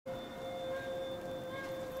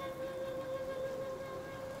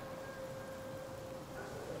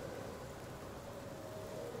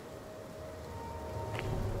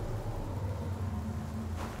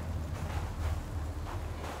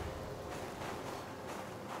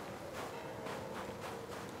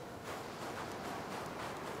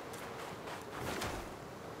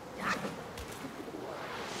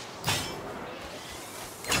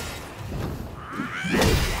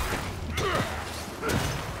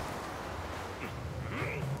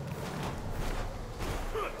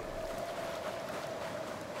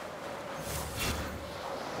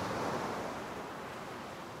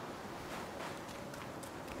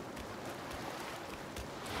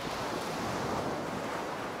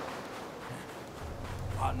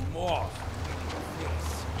one more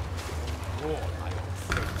face. All I am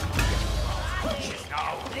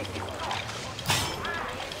now.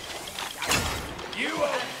 You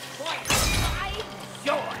will fight my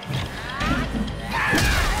joy.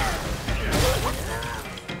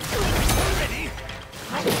 Ready?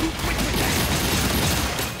 How too quick with that?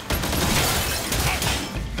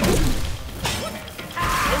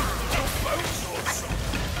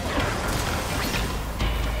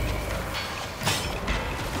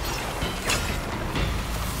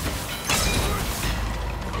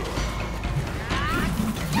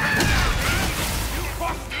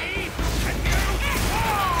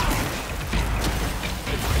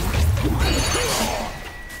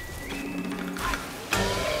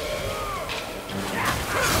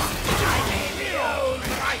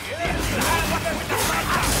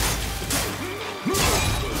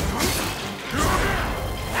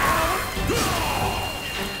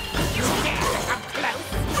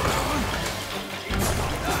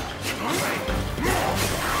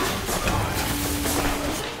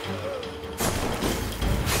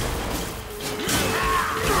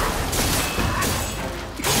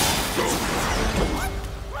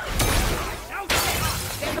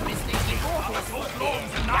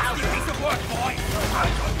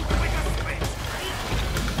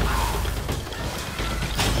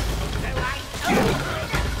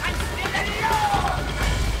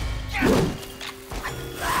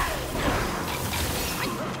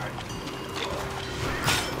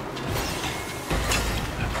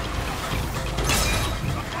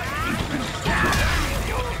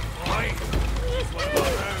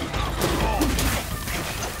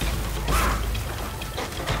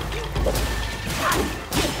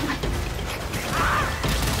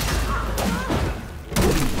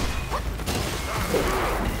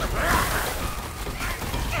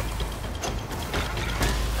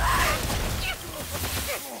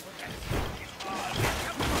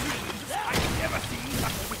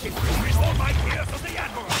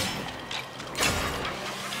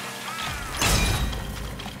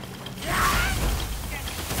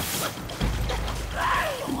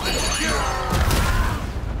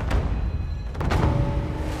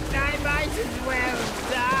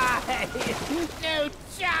 No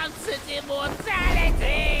chance at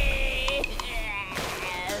immortality!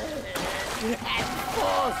 And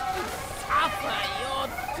forced to suffer your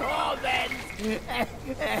torment!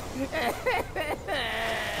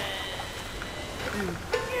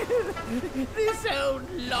 This old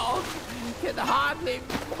log can hardly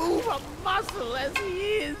move a muscle as he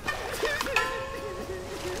is.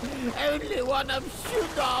 Only one of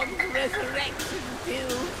Shudong's resurrection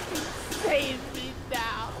pills can save me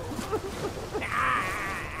now.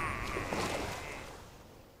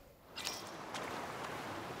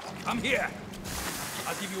 Come here.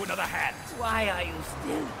 I'll give you another hand. Why are you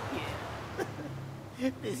still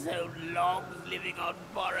here? This old log's living on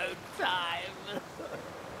borrowed time.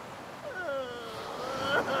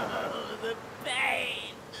 Oh, the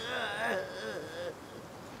pain.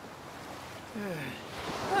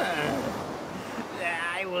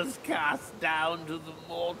 I was cast down to the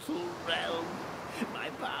mortal realm. My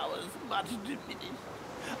powers much diminished.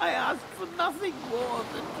 I asked for nothing more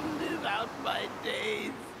than to live out my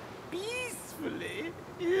days peacefully.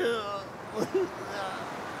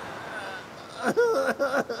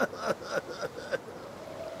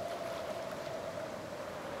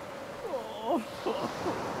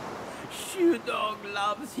 Shudong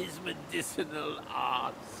loves his medicinal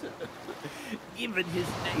arts. Given his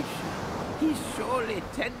nation, he's surely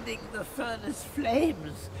tending the furnace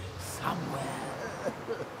flames somewhere.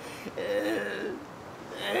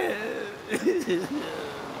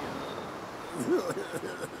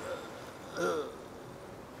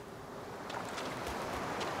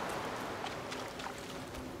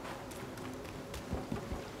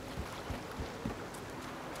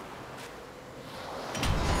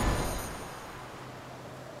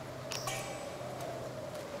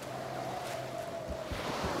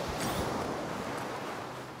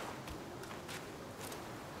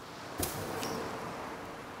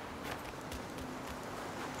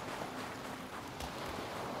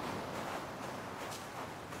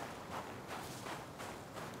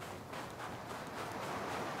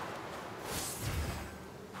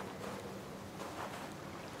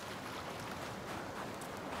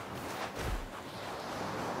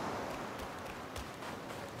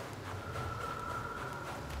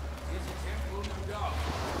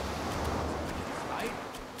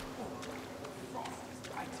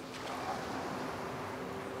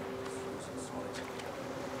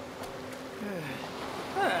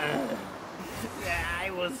 I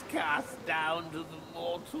was cast down to the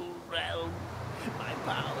mortal realm. My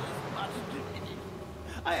powers much diminished.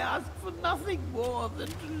 I ask for nothing more than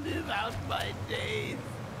to live out my days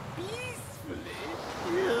peacefully.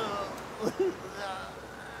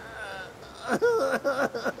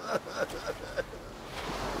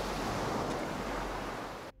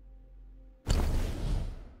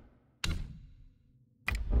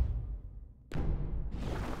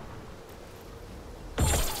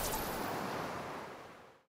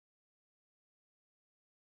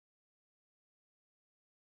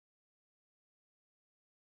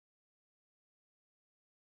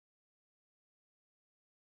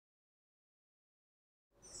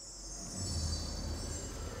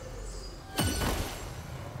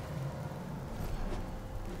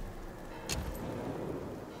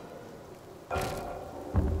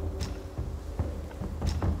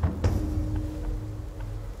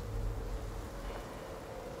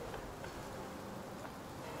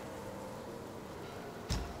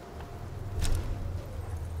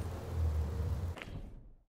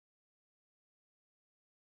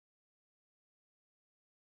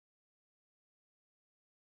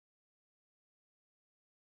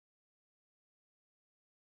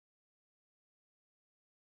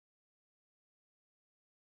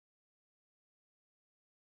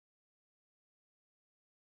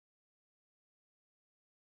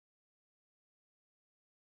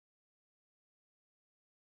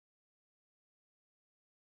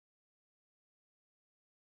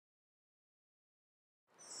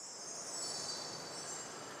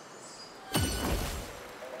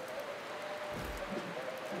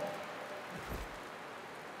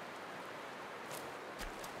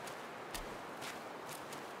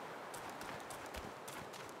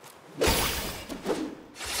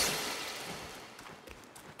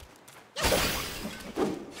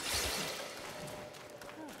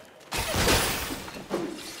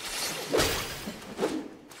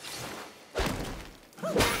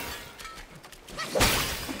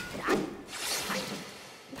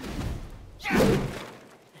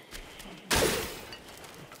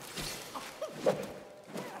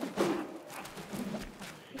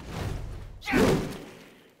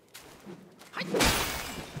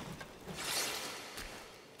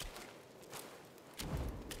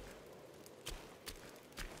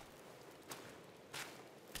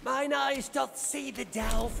 Mine eyes doth see the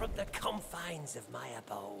dell from the confines of my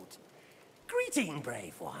abode. Greeting,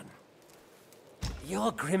 brave one.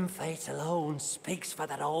 Your grim fate alone speaks for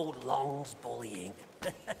that old Long's bullying.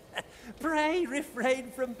 Pray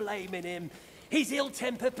refrain from blaming him. His ill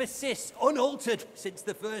temper persists unaltered since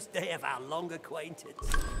the first day of our long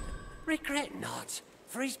acquaintance. Regret not,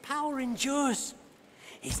 for his power endures.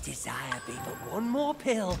 His desire be but one more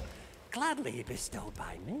pill, gladly bestowed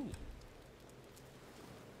by me.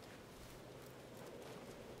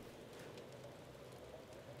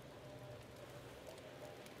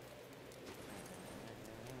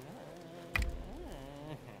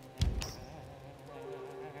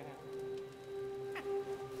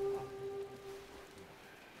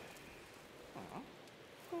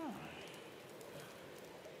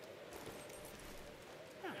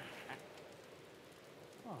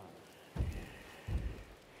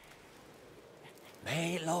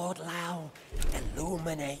 May Lord Lao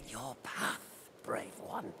illuminate your path, brave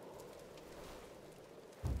one.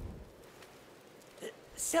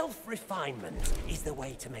 Self-refinement is the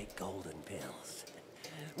way to make golden pills.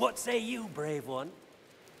 What say you, brave one?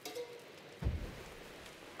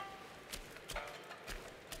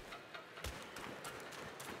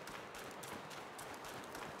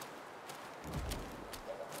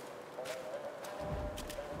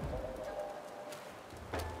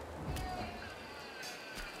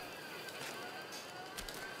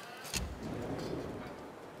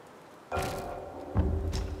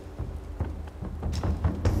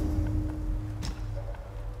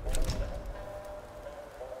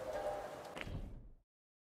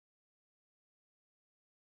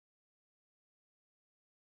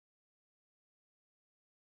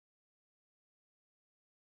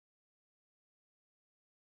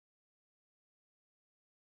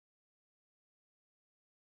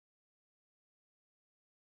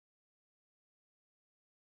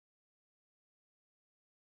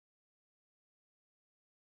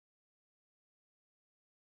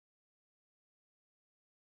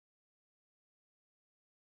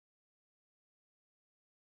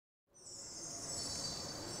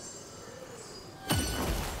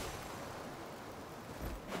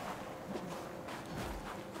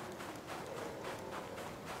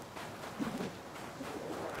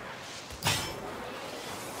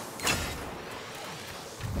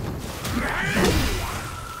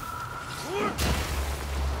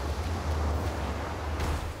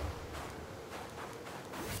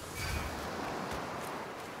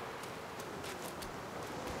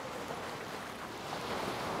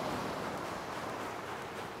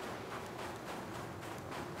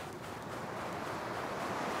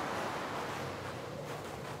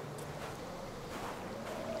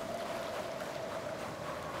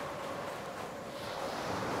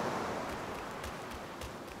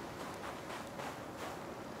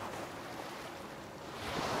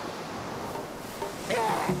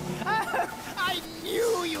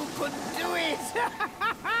 do it!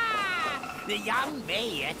 The young may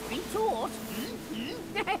yet be taught.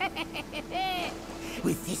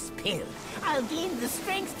 With this pill, I'll gain the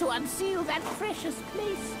strength to unseal that precious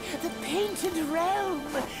place, the Painted Realm.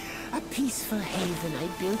 A peaceful haven I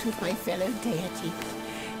built with my fellow deities.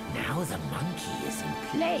 Now the monkey is in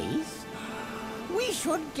place, we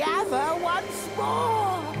should gather once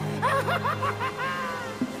more.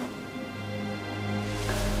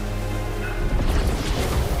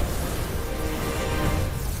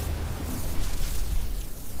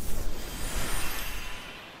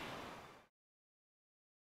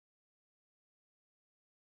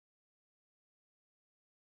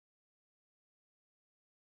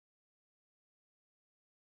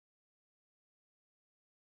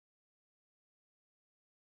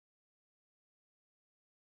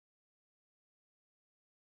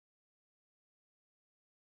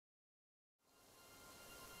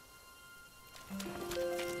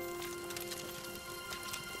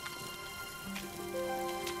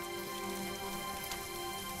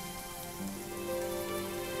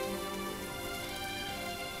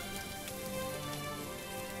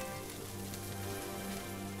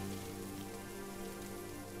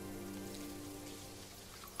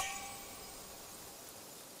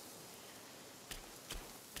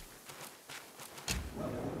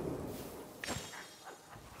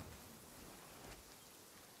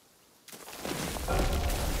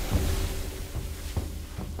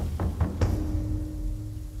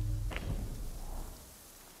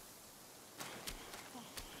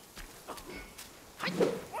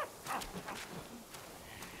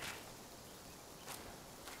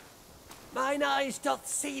 Mine eyes doth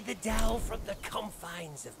see the dell from the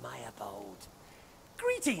confines of my abode.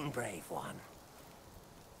 Greeting, brave one.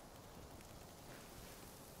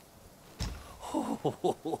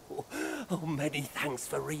 Oh, many thanks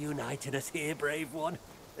for reuniting us here, brave one.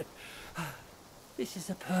 This is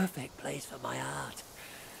a perfect place for my art.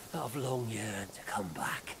 I've long yearned to come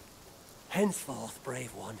back. Henceforth,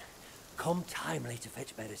 brave one, come timely to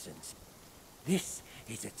fetch medicines. This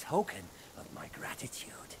is a token of my gratitude.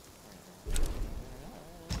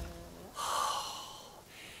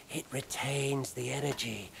 It retains the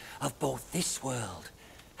energy of both this world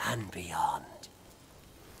and beyond.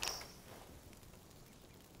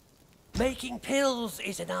 Making pills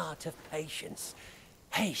is an art of patience.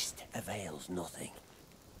 Haste avails nothing.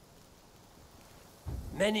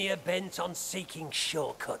 Many are bent on seeking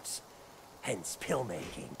shortcuts, hence pill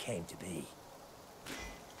making came to be.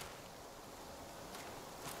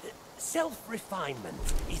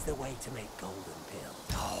 Self-refinement is the way to make golden pills.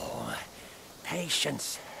 Oh,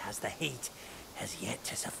 patience, as the heat has yet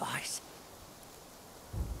to suffice.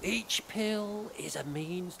 Each pill is a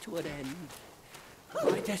means to an end.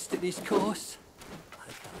 My destiny's course,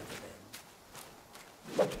 I found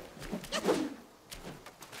an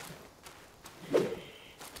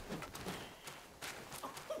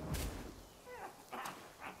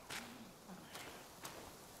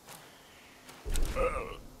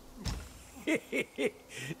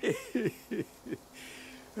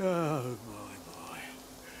Oh, my.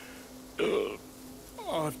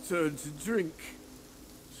 I've turned to drink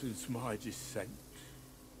since my descent.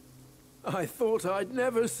 I thought I'd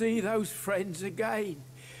never see those friends again,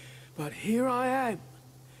 but here I am,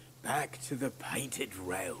 back to the Painted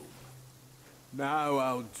Realm. Now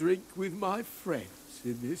I'll drink with my friends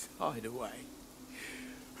in this hideaway.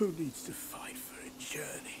 Who needs to fight for a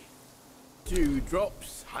journey?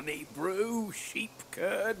 Dewdrops, honey brew, sheep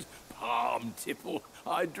curd, palm tipple.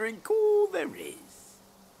 I drink all there is.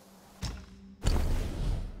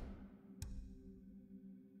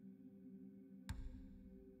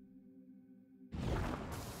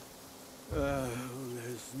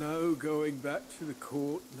 There's no going back to the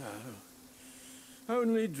court now.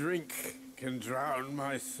 Only drink can drown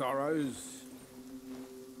my sorrows.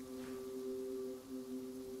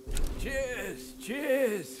 Cheers,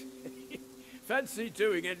 cheers. Fancy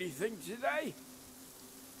doing anything today?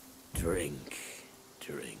 Drink,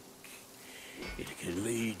 drink. It can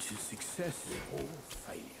lead to success or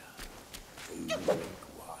failure. Do drink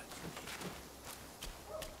wisely.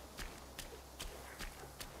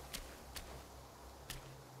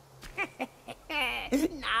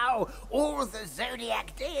 Now, all the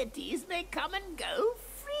Zodiac deities may come and go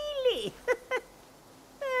freely.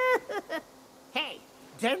 Hey,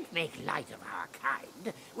 don't make light of our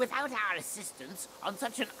kind. Without our assistance on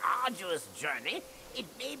such an arduous journey, it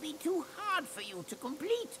may be too hard for you to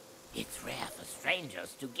complete. It's rare for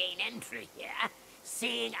strangers to gain entry here.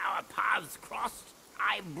 Seeing our paths crossed,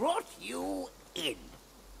 I brought you in.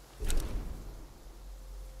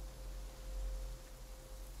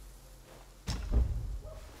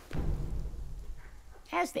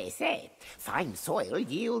 As they say, fine soil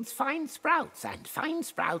yields fine sprouts, and fine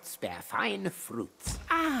sprouts bear fine fruits.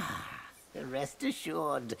 Rest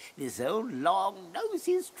assured, this old Long knows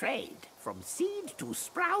his trade. From seed to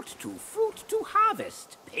sprout to fruit to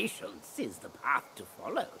harvest, patience is the path to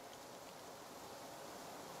follow.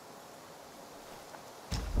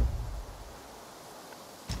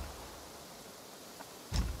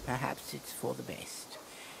 Perhaps it's for the best.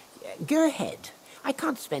 Go ahead. I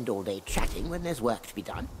can't spend all day chatting when there's work to be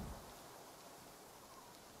done.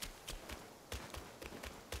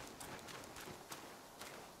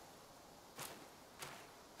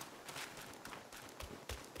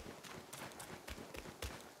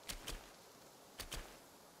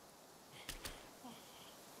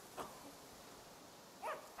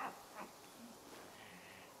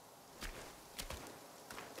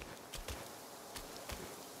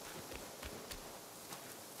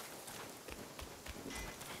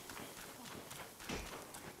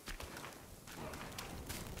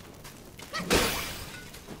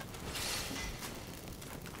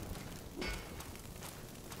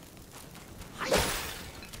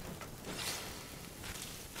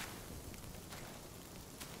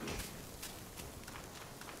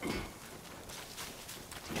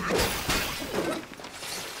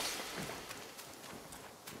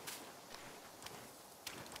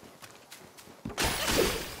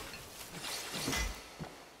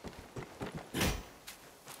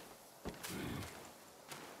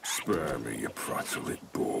 Spare me, you prattle,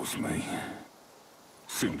 it bores me.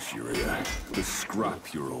 Since you're here, the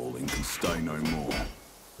scrap you're hauling can stay no more.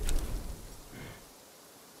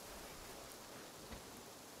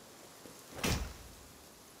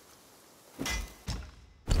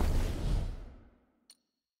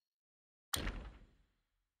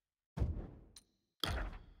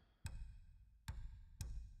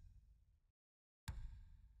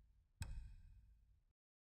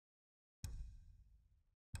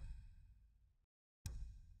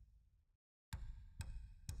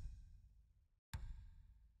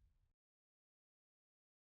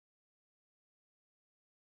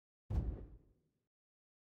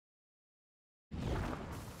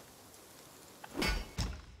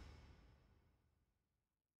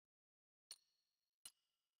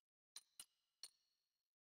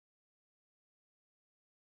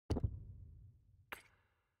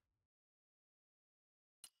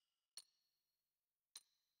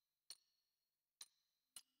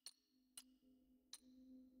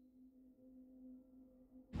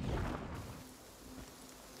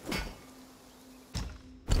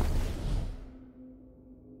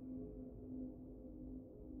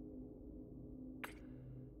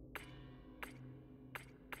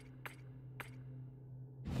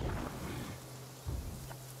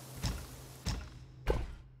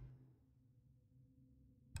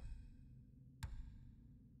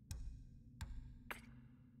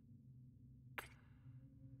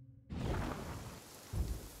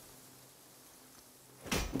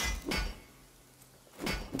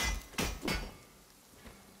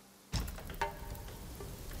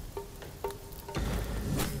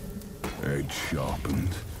 Head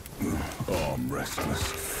sharpened, arm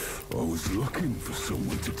restless. I was looking for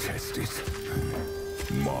someone to test it.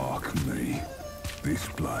 Mark me. This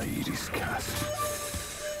blade is cast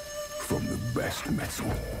from the best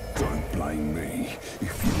metal. Don't blame me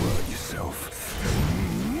if you hurt yourself.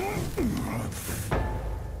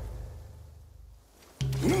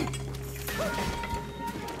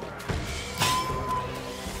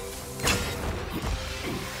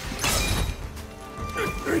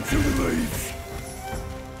 Into the leaves.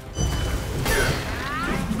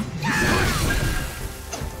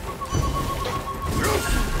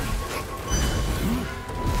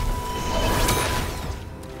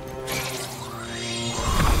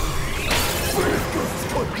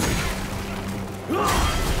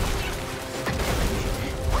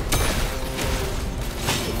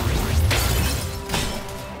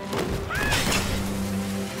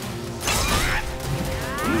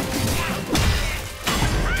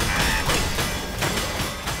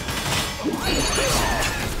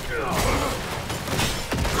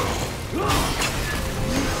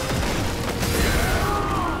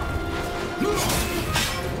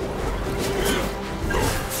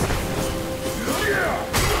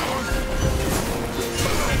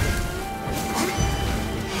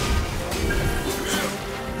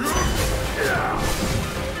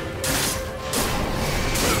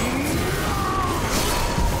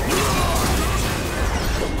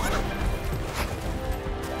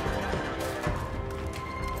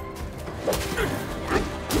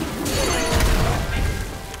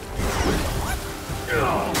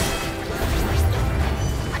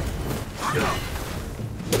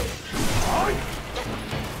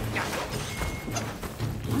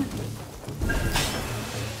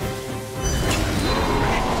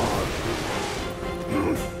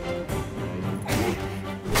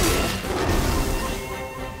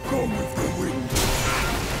 Gone with the wind.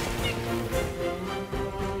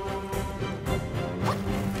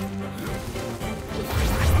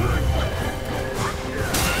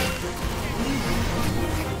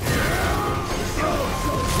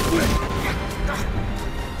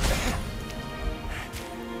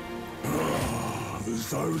 The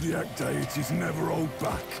Zodiac deities never hold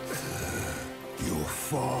back. You're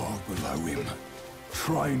far below him.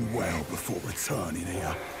 Train well before returning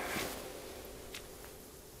here.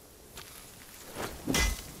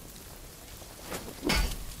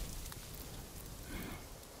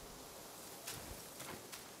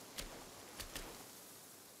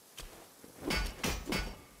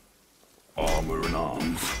 Armor and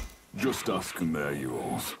arms. Just ask and they're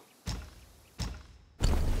yours.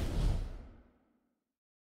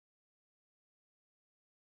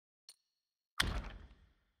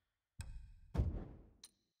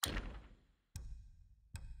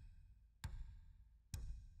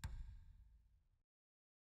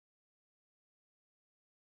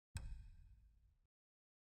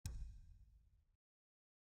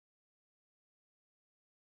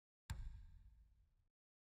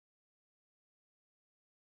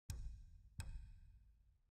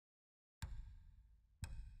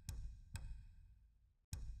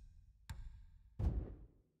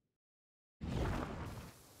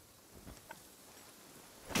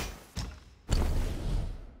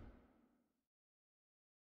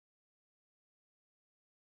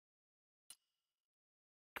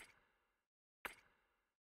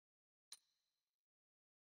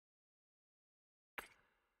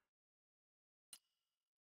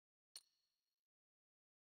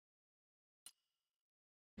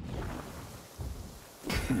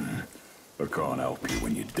 I can't help you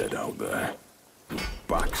when you're dead out there.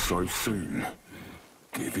 Back so soon.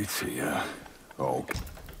 Give it here. Oh.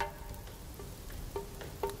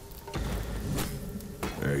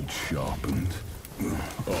 Edge sharpened.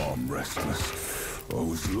 Arm restless. I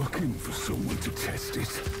was looking for someone to test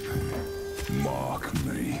it. Mark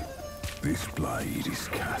me. This blade is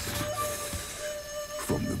cast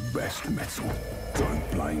from the best metal.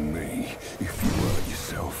 Don't blame me if you hurt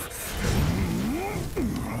yourself.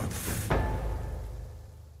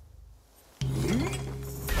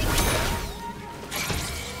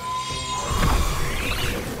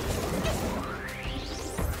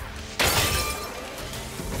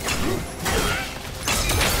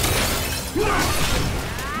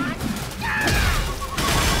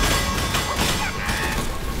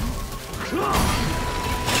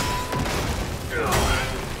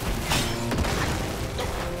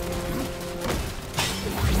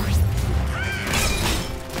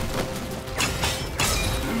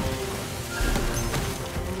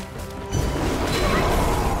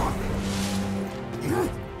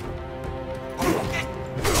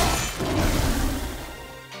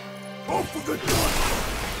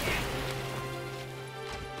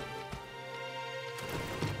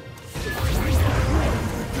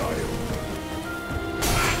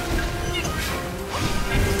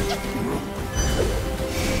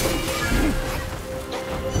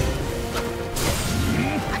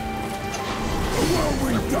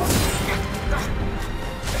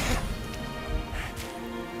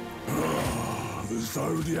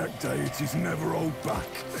 Zodiac deities never hold back.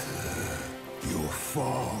 You're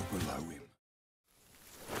far below him.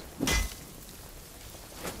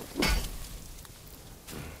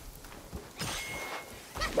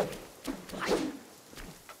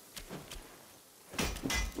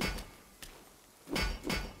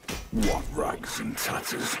 What rags and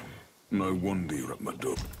tatters. No wonder you're at my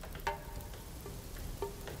door.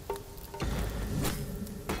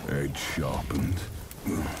 Edge sharpened.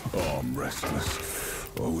 Arm restless.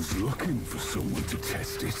 I was looking for someone to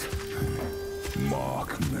test it.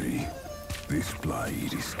 Mark me. This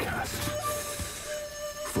blade is cast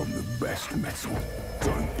from the best metal.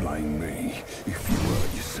 Don't blame me if you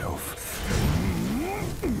hurt yourself.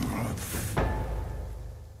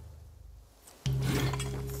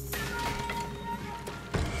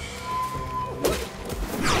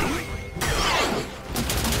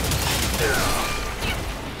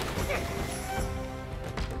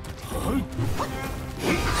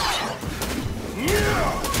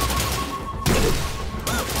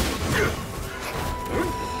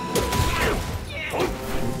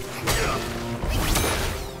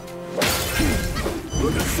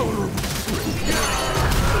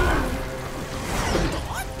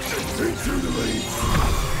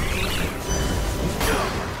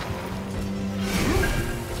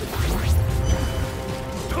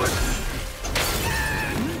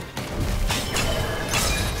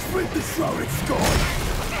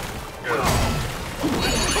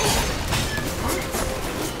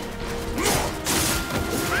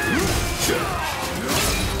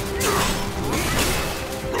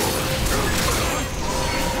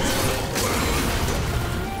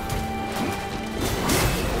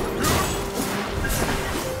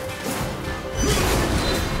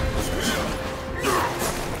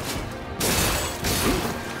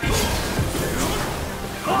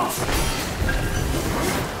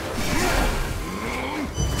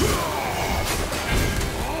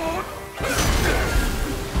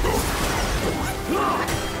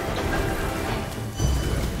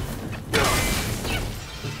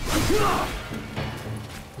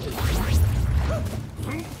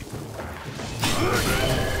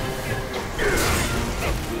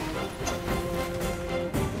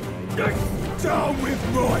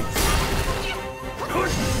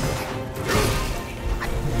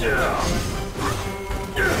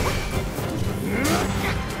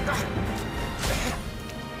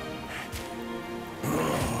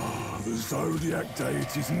 Zodiac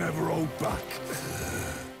deities never hold back.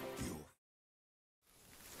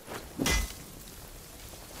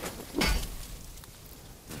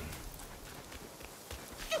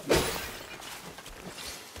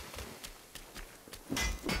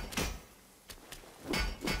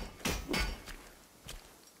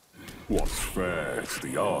 What's fair to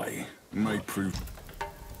the eye may prove...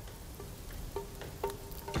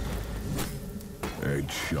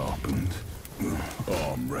 Edge sharpened,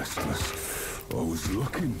 arm restless. I was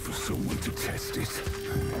looking for someone to test it.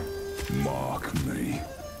 Mark me.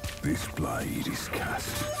 This blade is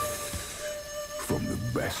cast from the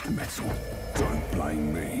best metal. Don't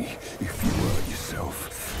blame me if you hurt yourself.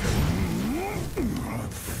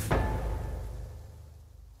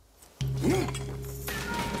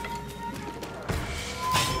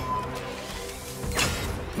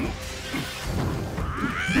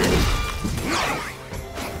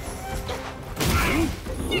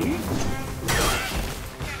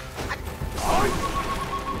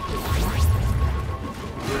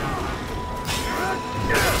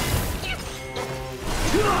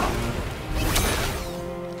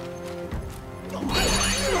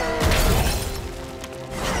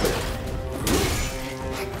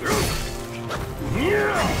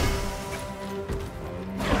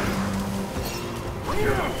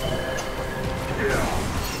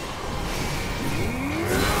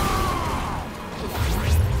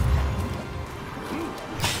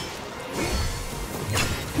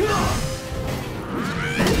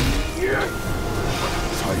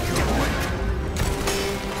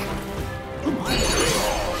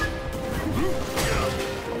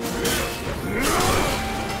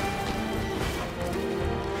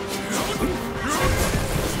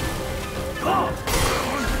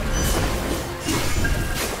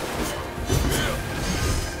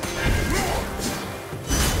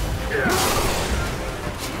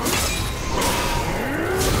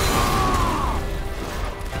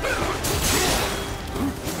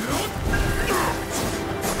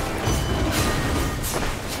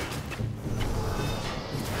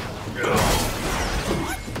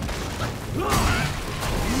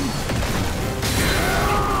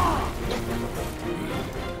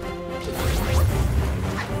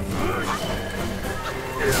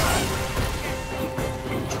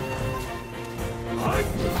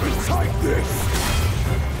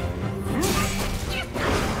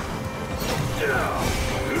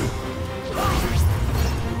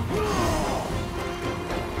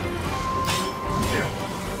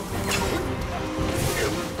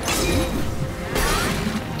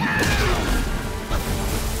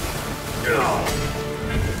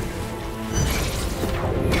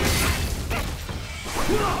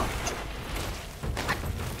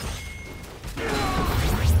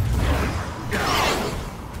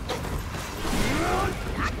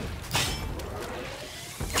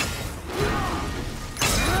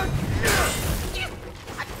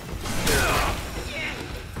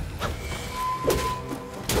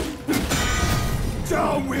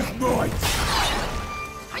 Down with might!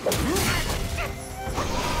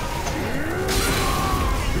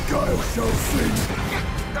 The gale shall sing!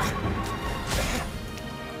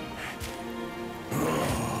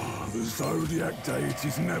 The Zodiac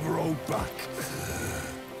deities never hold back.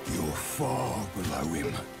 You're far below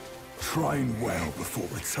him. Train well before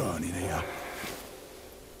returning here.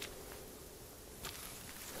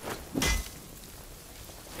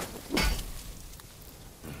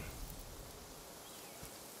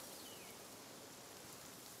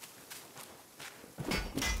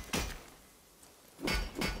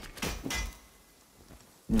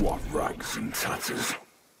 What rags and tatters.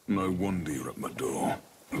 No wonder you're at my door.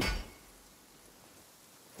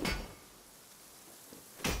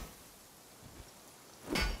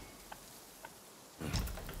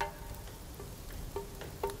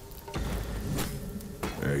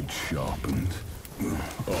 Edge sharpened,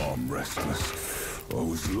 arm restless. I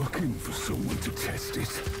was looking for someone to test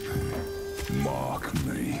it. Mark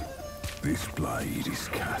me. This blade is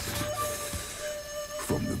cast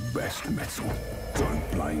from the best metal.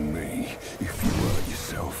 Don't blame me if you hurt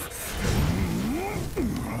yourself.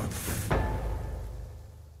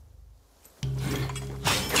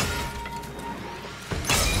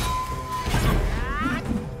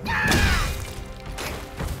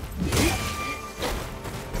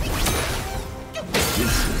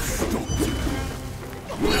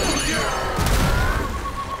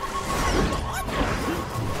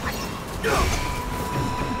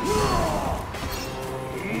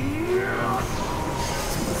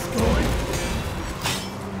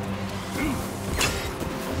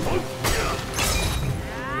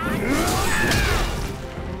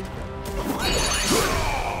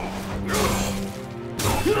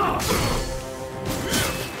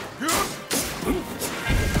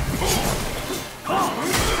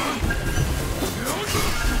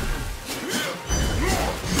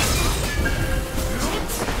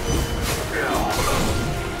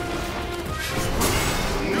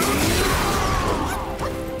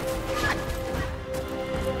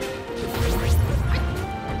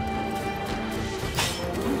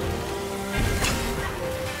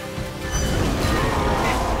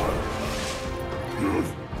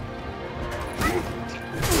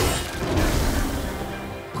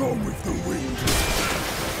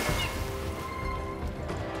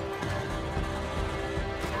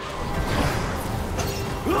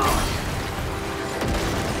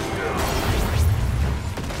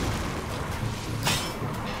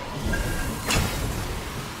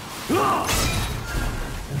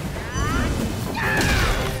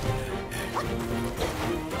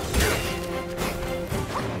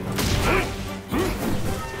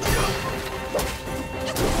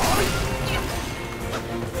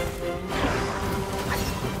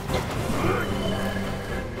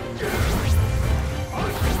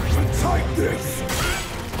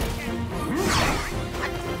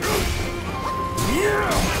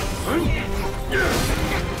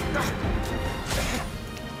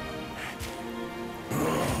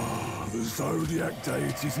 zodiac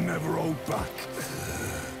deities never hold back.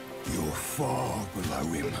 You're far below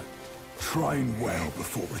him. Train well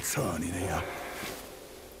before returning here.